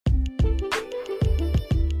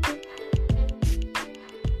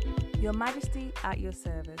Your Majesty at your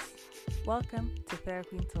service. Welcome to Fair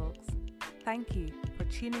Queen Talks. Thank you for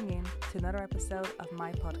tuning in to another episode of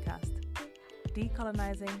my podcast,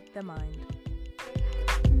 Decolonizing the Mind.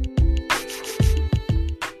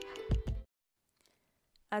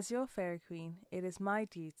 As your Fairy Queen, it is my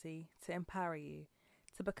duty to empower you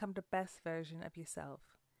to become the best version of yourself.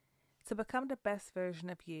 To become the best version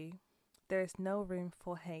of you, there is no room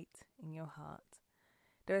for hate in your heart.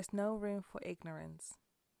 There is no room for ignorance.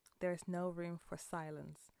 There is no room for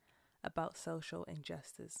silence about social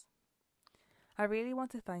injustice. I really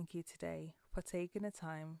want to thank you today for taking the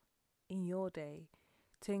time in your day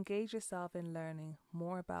to engage yourself in learning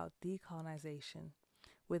more about decolonization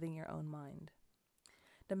within your own mind.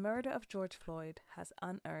 The murder of George Floyd has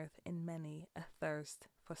unearthed in many a thirst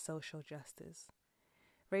for social justice.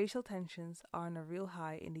 Racial tensions are on a real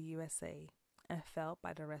high in the USA and felt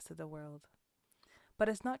by the rest of the world. But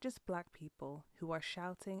it's not just Black people who are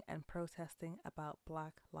shouting and protesting about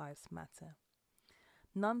Black Lives Matter.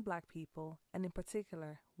 Non-Black people, and in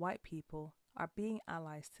particular white people, are being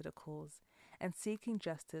allies to the cause and seeking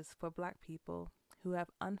justice for Black people who have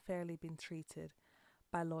unfairly been treated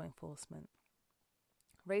by law enforcement.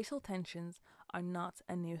 Racial tensions are not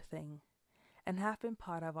a new thing and have been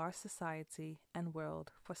part of our society and world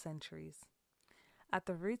for centuries. At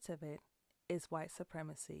the roots of it is white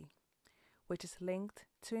supremacy, which is linked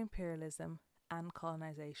to imperialism and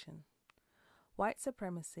colonization. White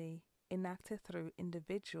supremacy, enacted through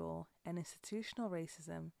individual and institutional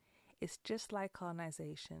racism, is just like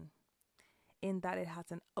colonization, in that it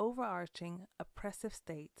has an overarching oppressive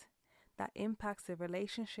state that impacts the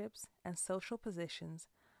relationships and social positions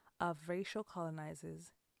of racial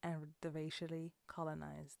colonizers and the racially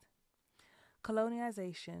colonized.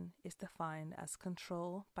 Colonialization is defined as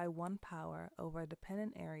control by one power over a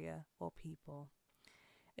dependent area or people.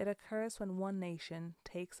 It occurs when one nation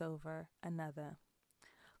takes over another,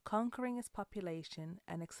 conquering its population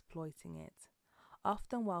and exploiting it,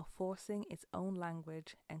 often while forcing its own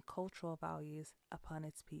language and cultural values upon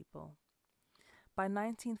its people. By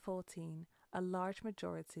 1914, a large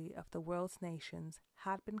majority of the world's nations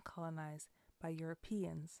had been colonized by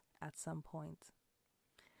Europeans at some point.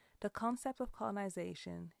 The concept of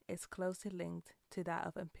colonization is closely linked to that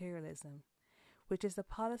of imperialism, which is the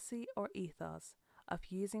policy or ethos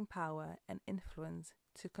of using power and influence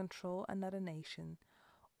to control another nation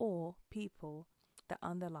or people that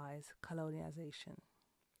underlies colonization.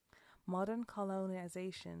 Modern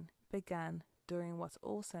colonization began during what's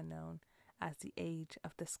also known as the Age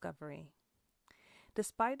of Discovery.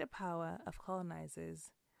 Despite the power of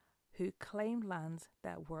colonizers who claimed lands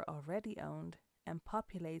that were already owned and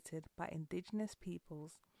populated by indigenous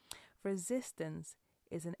peoples, resistance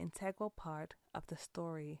is an integral part of the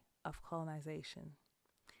story of colonization.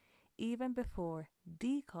 Even before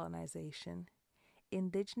decolonization,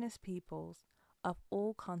 indigenous peoples of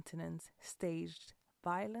all continents staged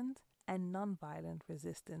violent and non-violent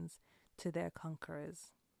resistance to their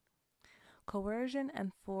conquerors. Coercion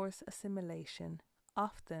and forced assimilation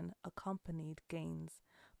often accompanied gains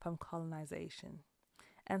from colonization,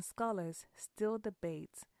 and scholars still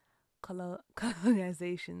debate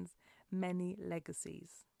colonization's many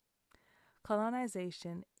legacies.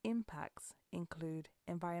 Colonization impacts include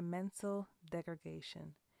environmental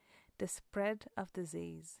degradation, the spread of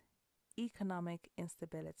disease, economic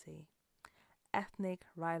instability, ethnic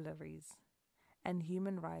rivalries, and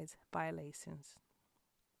human rights violations.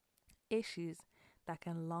 Issues that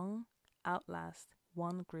can long outlast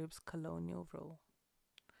one group's colonial rule.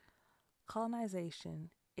 Colonization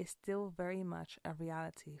is still very much a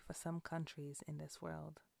reality for some countries in this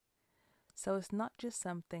world. So it's not just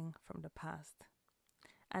something from the past,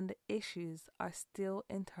 and the issues are still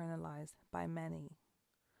internalized by many.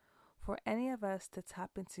 For any of us to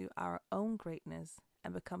tap into our own greatness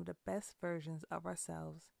and become the best versions of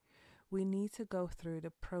ourselves, we need to go through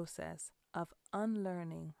the process of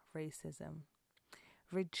unlearning racism,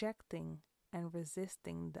 rejecting and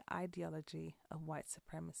resisting the ideology of white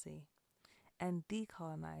supremacy, and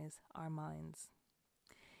decolonize our minds.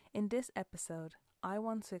 In this episode, I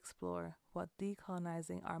want to explore what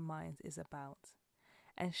decolonizing our minds is about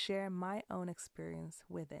and share my own experience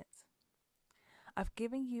with it. I've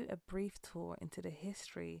given you a brief tour into the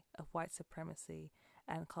history of white supremacy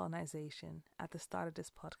and colonization at the start of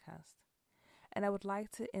this podcast, and I would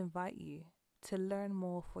like to invite you to learn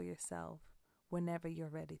more for yourself whenever you're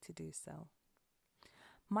ready to do so.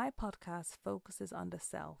 My podcast focuses on the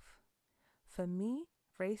self. For me,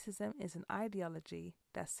 racism is an ideology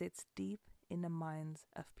that sits deep in the minds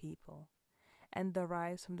of people and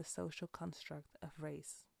derives from the social construct of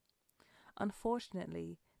race.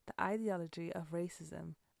 Unfortunately, the ideology of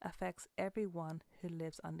racism affects everyone who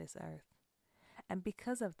lives on this earth. And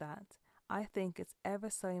because of that, I think it's ever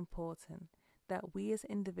so important that we as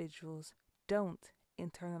individuals don't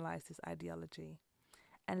internalize this ideology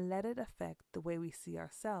and let it affect the way we see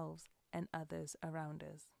ourselves and others around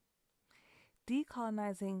us.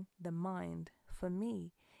 Decolonizing the mind, for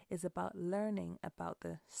me, is about learning about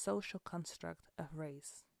the social construct of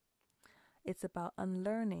race. It's about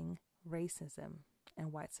unlearning racism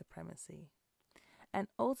and white supremacy. And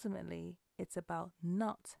ultimately, it's about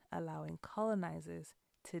not allowing colonizers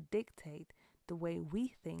to dictate the way we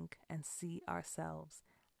think and see ourselves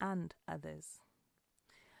and others.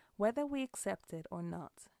 Whether we accept it or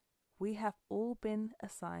not, we have all been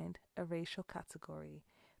assigned a racial category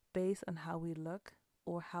based on how we look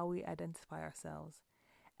or how we identify ourselves,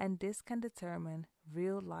 and this can determine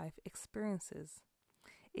real life experiences.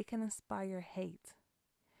 It can inspire hate,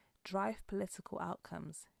 drive political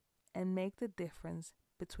outcomes, and make the difference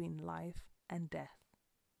between life and death.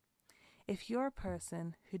 If you're a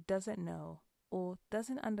person who doesn't know or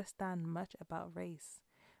doesn't understand much about race,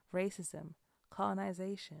 racism,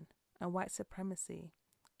 colonization, and white supremacy,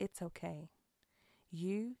 it's okay.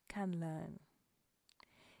 You can learn.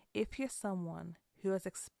 If you're someone who has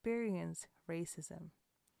experienced racism,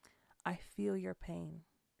 I feel your pain,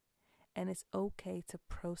 and it's okay to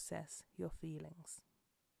process your feelings.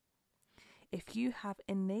 If you have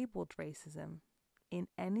enabled racism in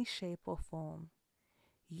any shape or form,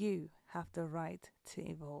 you have the right to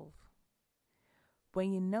evolve.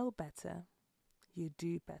 When you know better, you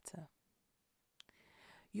do better.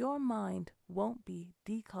 Your mind won't be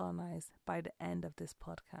decolonized by the end of this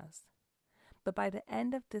podcast, but by the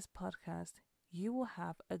end of this podcast, you will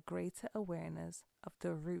have a greater awareness of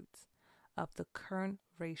the roots of the current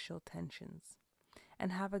racial tensions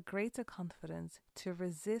and have a greater confidence to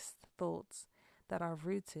resist thoughts that are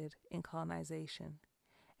rooted in colonization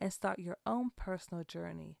and start your own personal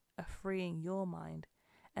journey of freeing your mind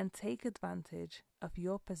and take advantage of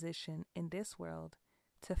your position in this world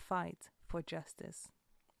to fight for justice.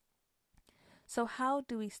 So, how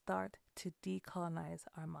do we start to decolonize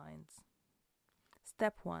our minds?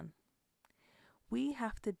 Step 1. We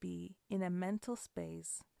have to be in a mental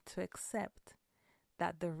space to accept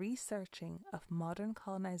that the researching of modern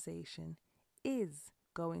colonization is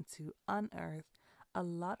going to unearth a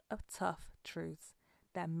lot of tough truths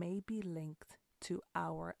that may be linked to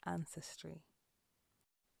our ancestry.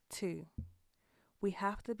 2. We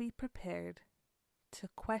have to be prepared to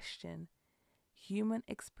question human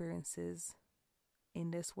experiences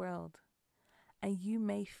in this world, and you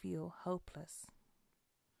may feel hopeless.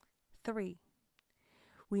 3.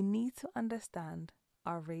 We need to understand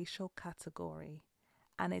our racial category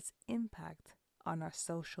and its impact on our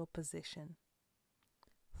social position.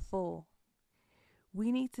 4.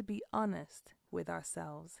 We need to be honest with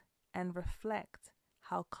ourselves and reflect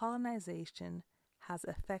how colonization has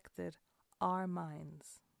affected our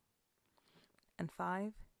minds. And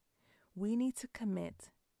 5. We need to commit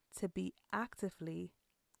to be actively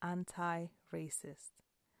anti-racist,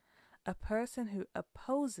 a person who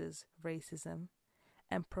opposes racism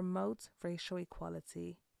and promotes racial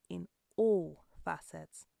equality in all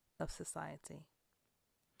facets of society.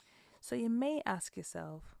 So you may ask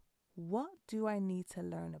yourself, what do I need to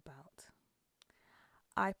learn about?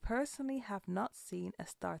 I personally have not seen a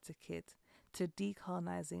starter kit to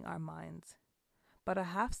decolonizing our minds, but I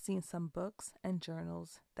have seen some books and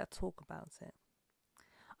journals that talk about it.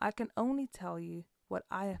 I can only tell you what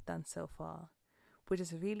I have done so far, which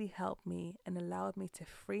has really helped me and allowed me to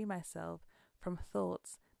free myself from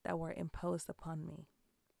thoughts that were imposed upon me.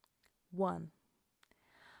 1.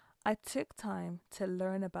 I took time to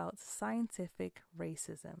learn about scientific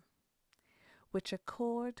racism, which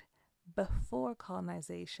occurred before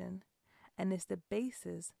colonization and is the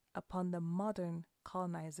basis upon the modern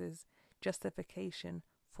colonizers' justification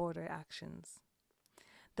for their actions.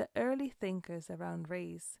 The early thinkers around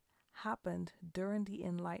race happened during the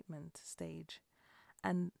Enlightenment stage,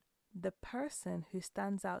 and the person who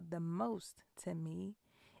stands out the most to me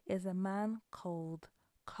is a man called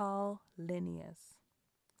Carl Linnaeus.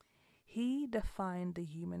 He defined the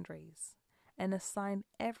human race and assigned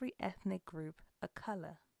every ethnic group a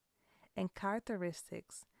color and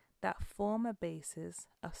characteristics that form a basis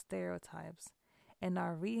of stereotypes and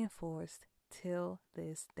are reinforced till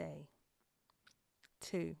this day.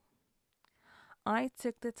 2. I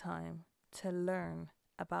took the time to learn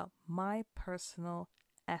about my personal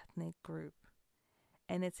ethnic group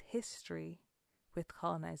and its history with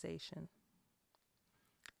colonization.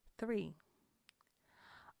 3.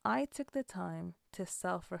 I took the time to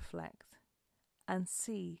self-reflect and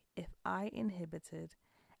see if I inhibited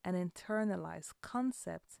and internalized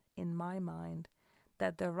concepts in my mind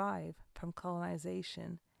that derive from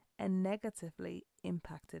colonization and negatively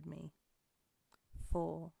impacted me.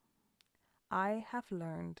 4. I have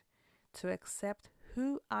learned to accept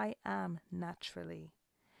who I am naturally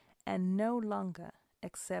and no longer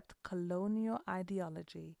accept colonial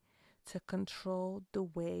ideology to control the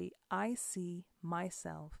way I see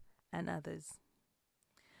myself and others.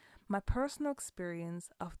 My personal experience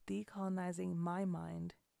of decolonizing my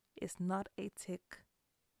mind is not a tick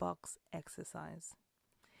box exercise.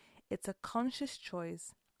 It's a conscious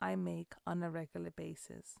choice I make on a regular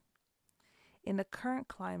basis. In the current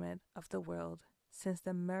climate of the world, since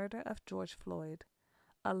the murder of George Floyd,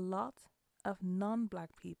 a lot of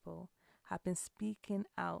non-Black people have been speaking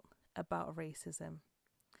out about racism,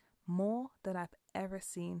 more than I've ever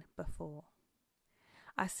seen before.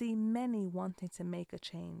 I see many wanting to make a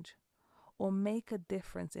change or make a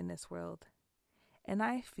difference in this world, and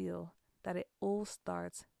I feel that it all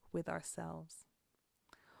starts with ourselves.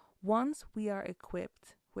 Once we are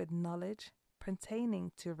equipped with knowledge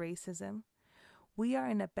pertaining to racism, we are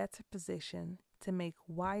in a better position to make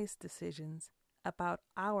wise decisions about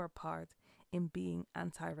our part in being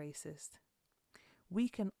anti-racist. We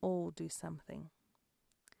can all do something.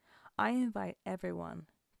 I invite everyone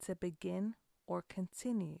to begin or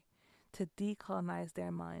continue to decolonize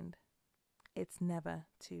their mind. It's never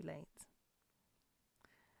too late.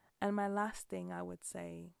 And my last thing I would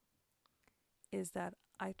say is that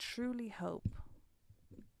I truly hope,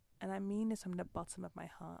 and I mean this from the bottom of my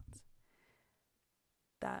heart,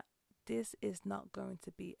 that this is not going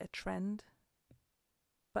to be a trend,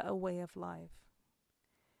 but a way of life.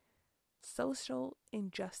 Social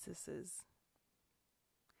injustices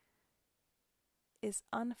is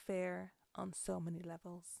unfair on so many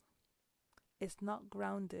levels. It's not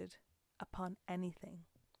grounded upon anything.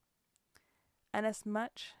 And as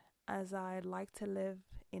much as I like to live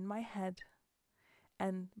in my head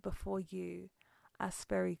and before you as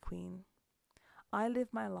Fairy Queen, I live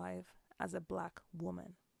my life as a Black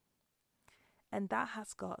woman. And that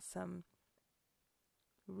has got some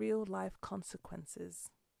real life consequences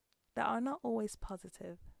that are not always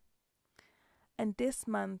positive. And this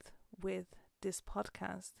month with this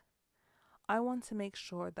podcast, I want to make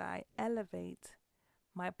sure that I elevate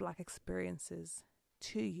my Black experiences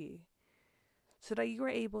to you so that you are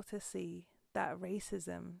able to see that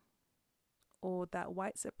racism or that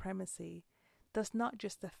white supremacy does not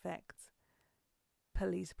just affect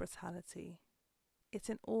police brutality. It's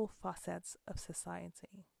in all facets of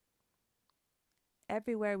society.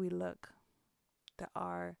 Everywhere we look, there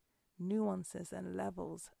are nuances and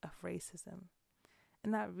levels of racism.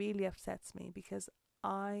 And that really upsets me because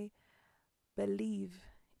I believe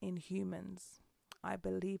in humans. I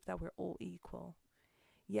believe that we're all equal,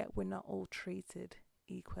 yet we're not all treated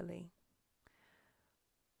equally.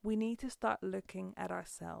 We need to start looking at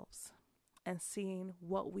ourselves and seeing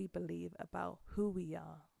what we believe about who we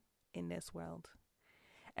are in this world.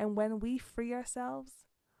 And when we free ourselves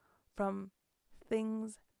from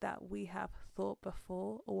things that we have thought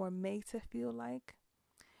before or were made to feel like,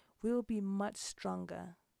 we'll be much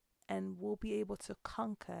stronger and we'll be able to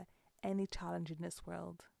conquer any challenge in this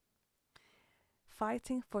world.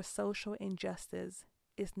 Fighting for social injustice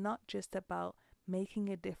is not just about making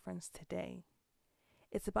a difference today.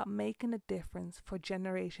 It's about making a difference for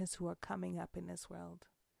generations who are coming up in this world.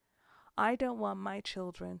 I don't want my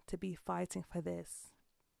children to be fighting for this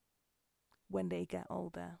when they get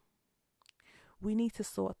older. We need to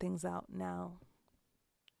sort things out now.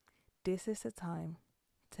 This is the time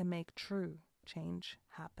to make true change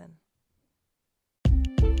happen.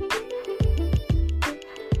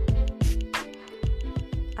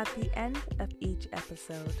 At the end of each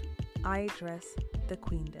episode, I address the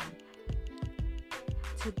Queendom.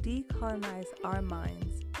 To decolonize our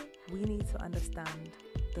minds, we need to understand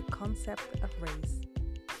the concept of race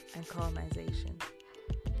and colonization.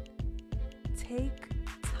 Take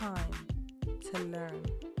time to learn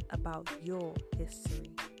about your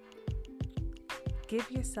history. Give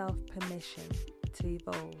yourself permission to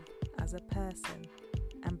evolve as a person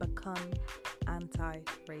and become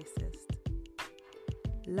anti-racist.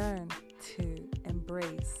 Learn to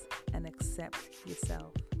embrace and accept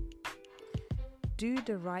yourself. Do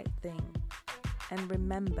the right thing and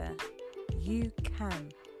remember, you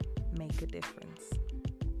can make a difference.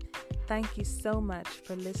 Thank you so much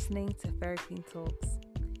for listening to Fairy Queen Talks.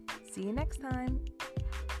 See you next time.